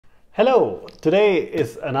Hello! Today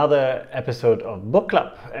is another episode of Book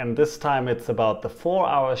Club, and this time it's about The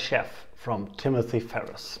 4-Hour Chef from Timothy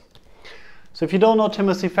Ferriss. So if you don't know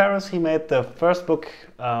Timothy Ferriss, he made the first book,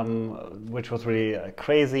 which was really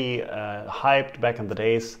crazy, hyped back in the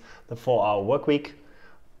days, The 4-Hour Workweek.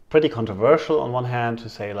 Pretty controversial on one hand to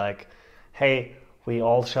say like, hey, we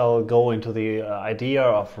all shall go into the idea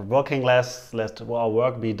of working less, let our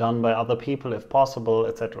work be done by other people if possible,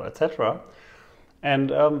 etc., etc. And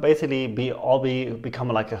basically become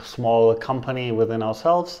like a small company within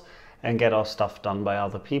ourselves and get our stuff done by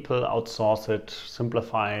other people, outsource it,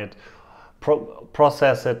 simplify it,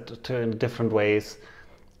 process it in different ways,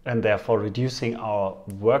 and therefore reducing our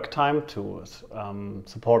work time to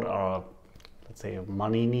support our, let's say,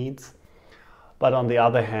 money needs. But on the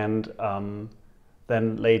other hand,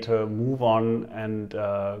 then later move on and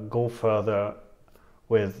go further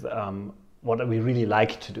with what we really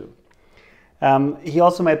like to do. He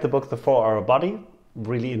also made the book The 4-Hour Body,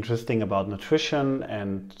 really interesting about nutrition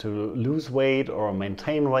and to lose weight or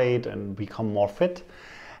maintain weight and become more fit.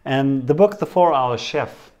 And the book The 4-Hour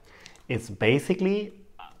Chef is basically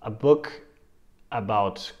a book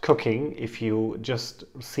about cooking if you just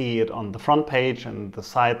see it on the front page and the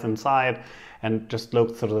sides inside and just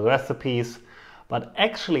look through the recipes. But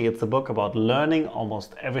actually it's a book about learning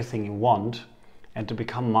almost everything you want and to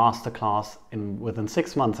become masterclass within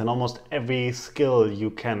 6 months in almost every skill you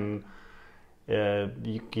can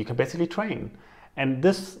basically train. And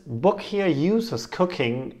this book here uses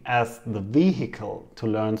cooking as the vehicle to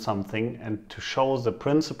learn something and to show the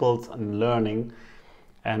principles and learning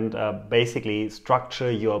and basically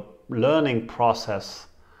structure your learning process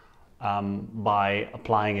by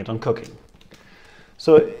applying it on cooking.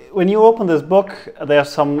 So when you open this book, there are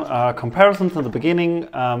some comparisons in the beginning.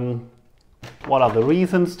 What are the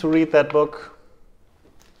reasons to read that book?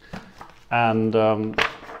 And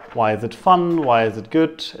why is it fun? Why is it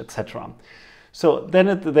good? Etc. So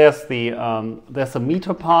then there's a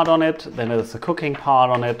meter part on it. Then there's a cooking part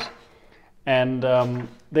on it, and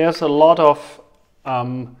there's a lot of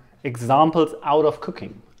examples out of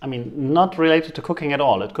cooking. I mean, not related to cooking at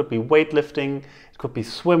all. It could be weightlifting. It could be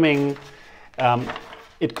swimming.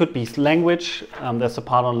 It could be language. There's a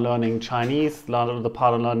part on learning Chinese. The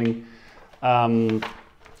part on learning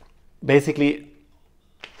basically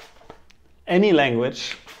any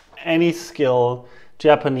language, any skill,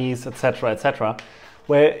 Japanese, etc., etc.,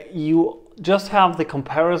 where you just have the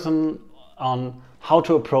comparison on how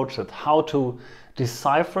to approach it, how to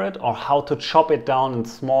decipher it, or how to chop it down in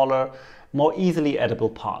smaller, more easily edible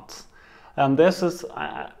parts. There's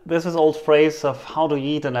this old phrase of how to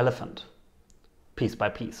eat an elephant, piece by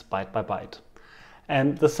piece, bite by bite.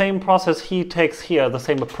 And the same process he takes here, the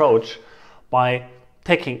same approach, by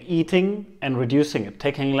taking eating and reducing it,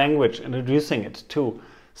 taking language and reducing it to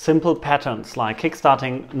simple patterns like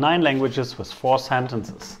kickstarting 9 languages with 4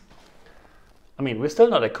 sentences. I mean, we're still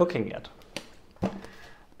not at cooking yet.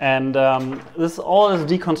 And this all is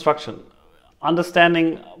deconstruction.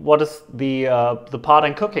 Understanding what is the part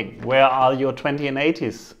in cooking. Where are your 20 and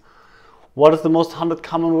 80s? What is the most 100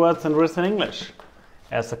 common words in written English?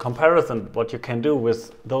 As a comparison, what you can do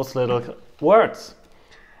with those little words.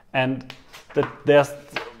 And that there's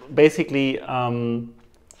basically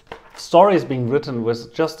stories being written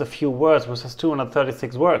with just a few words, which is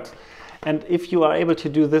 236 words. And if you are able to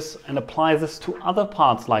do this and apply this to other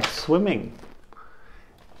parts like swimming,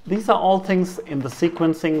 these are all things in the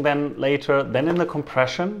sequencing then later, then in the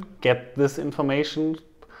compression, get this information,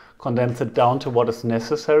 condense it down to what is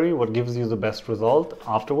necessary, what gives you the best result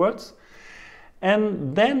afterwards.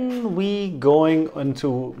 And then we going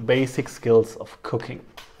into basic skills of cooking,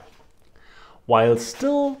 while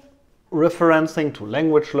still referencing to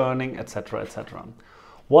language learning, etc., etc.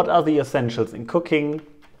 What are the essentials in cooking?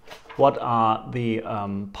 What are the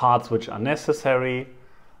parts which are necessary?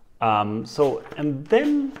 And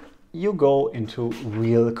then you go into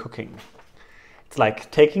real cooking. It's like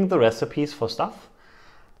taking the recipes for stuff,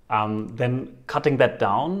 then cutting that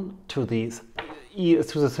down to the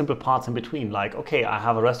simple parts in between. Like, okay, I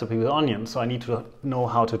have a recipe with onions, so I need to know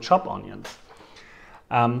how to chop onions.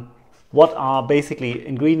 What are basically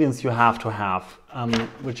ingredients you have to have,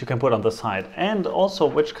 which you can put on the side, and also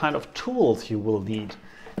which kind of tools you will need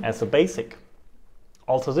as a basic.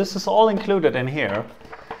 Also, this is all included in here,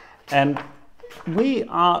 and we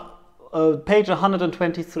are page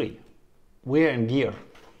 123. We're in gear,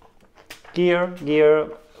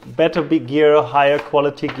 better big gear, higher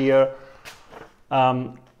quality gear.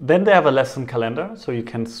 Then they have a lesson calendar, so you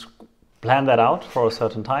can plan that out for a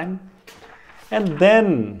certain time, and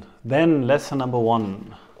then lesson number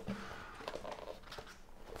 1,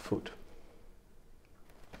 food.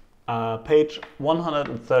 page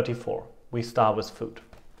 134. We start with food.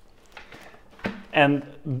 And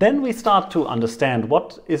then we start to understand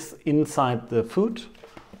what is inside the food,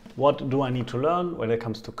 what do I need to learn when it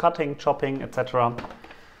comes to cutting, chopping, etc.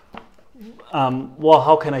 Well,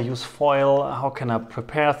 how can I use foil, how can I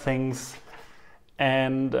prepare things,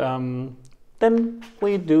 and then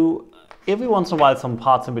we do every once in a while some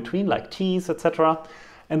parts in between like teas, etc.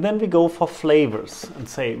 And then we go for flavors and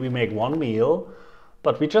say we make one meal,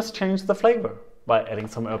 but we just change the flavor by adding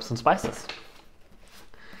some herbs and spices.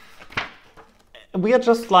 We are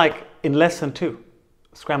just like in lesson 2,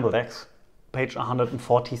 scrambled eggs, page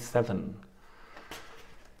 147.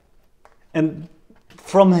 And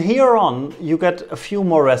from here on, you get a few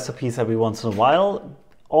more recipes every once in a while.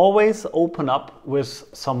 Always open up with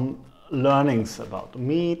some learnings about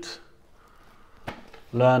meat,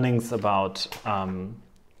 learnings about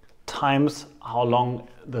times, how long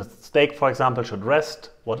the steak, for example, should rest,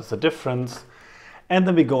 what is the difference. And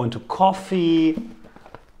then we go into coffee,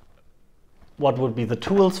 what would be the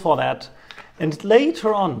tools for that. And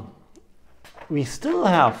later on, we still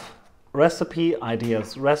have recipe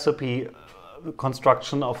ideas, recipe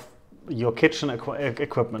construction of your kitchen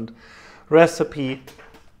equipment, recipe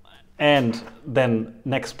and then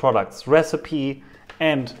next products, recipe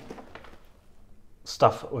and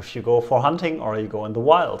stuff if you go for hunting or you go in the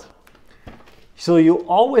wild. So you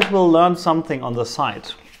always will learn something on the side.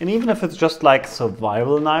 And even if it's just like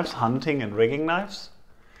survival knives, hunting and rigging knives,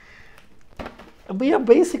 we are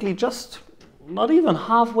basically just not even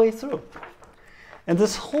halfway through. And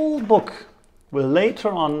this whole book will later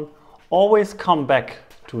on always come back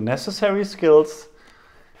to necessary skills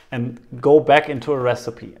and go back into a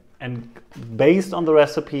recipe. And based on the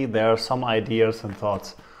recipe, there are some ideas and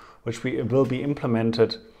thoughts which will be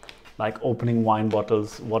implemented, like opening wine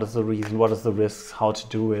bottles, what is the reason, what is the risks, how to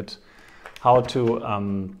do it, how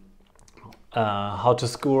to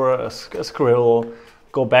skewer a squirrel,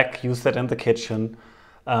 go back, use that in the kitchen.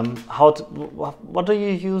 What do you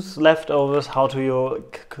use leftovers? How do you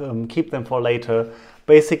keep them for later?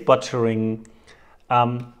 Basic butchering.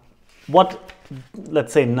 What,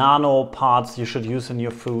 let's say, nano parts you should use in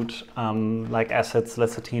your food, like acids,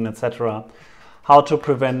 lecithin, etc. How to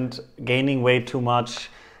prevent gaining weight too much.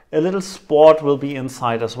 A little sport will be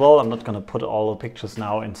inside as well. I'm not going to put all the pictures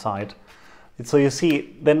now inside. So you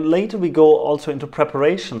see, then later we go also into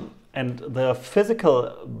preparation and the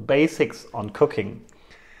physical basics on cooking.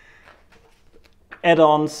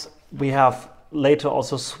 Add-ons, we have later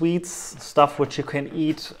also sweets, stuff which you can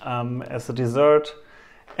eat as a dessert,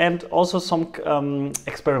 and also some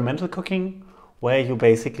experimental cooking where you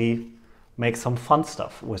basically make some fun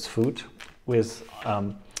stuff with food, with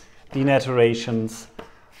denaturations,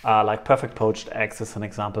 like perfect poached eggs is an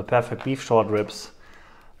example, perfect beef short ribs,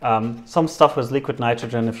 some stuff with liquid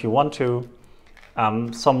nitrogen if you want to,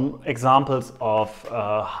 some examples of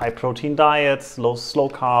high protein diets, slow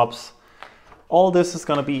carbs. All this is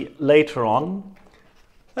going to be later on.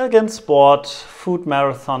 Again, sport, food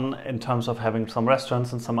marathon in terms of having some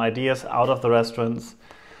restaurants and some ideas out of the restaurants,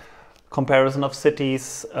 comparison of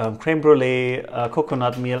cities, creme brulee,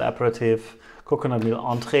 coconut meal aperitif, coconut meal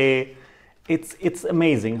entree. It's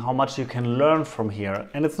amazing how much you can learn from here.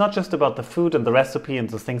 And it's not just about the food and the recipe and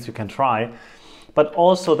the things you can try, but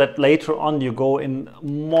also that later on you go in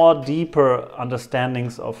more deeper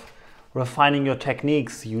understandings of refining your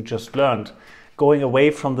techniques you just learned, going away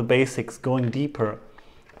from the basics, going deeper.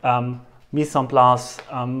 Mise en place,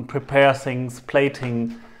 prepare things,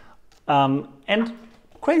 plating, and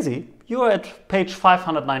crazy, you're at page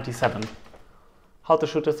 597, how to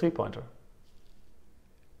shoot a three-pointer.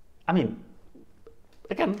 I mean,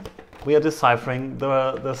 again, we are deciphering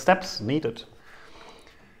the steps needed.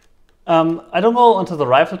 I don't go onto the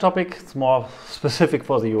rifle topic, it's more specific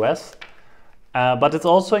for the US, but it's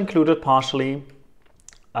also included partially.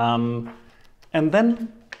 And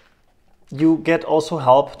then you get also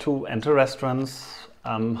help to enter restaurants,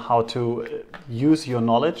 how to use your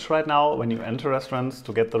knowledge right now when you enter restaurants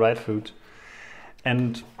to get the right food.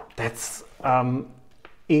 And that's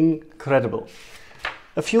incredible.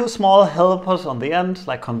 A few small helpers on the end,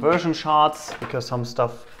 like conversion charts, because some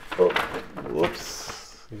stuff,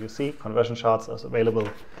 whoops, you see, conversion charts are available.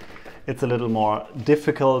 It's a little more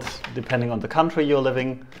difficult depending on the country you're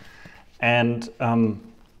living. And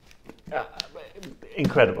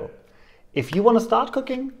incredible. If you want to start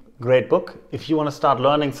cooking, great book. If you want to start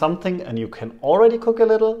learning something and you can already cook a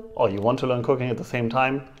little, or you want to learn cooking at the same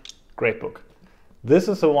time, great book. This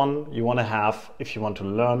is the one you want to have if you want to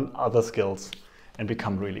learn other skills and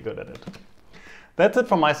become really good at it. That's it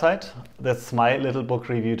from my side. That's my little book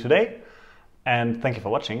review today. And thank you for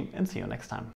watching and see you next time.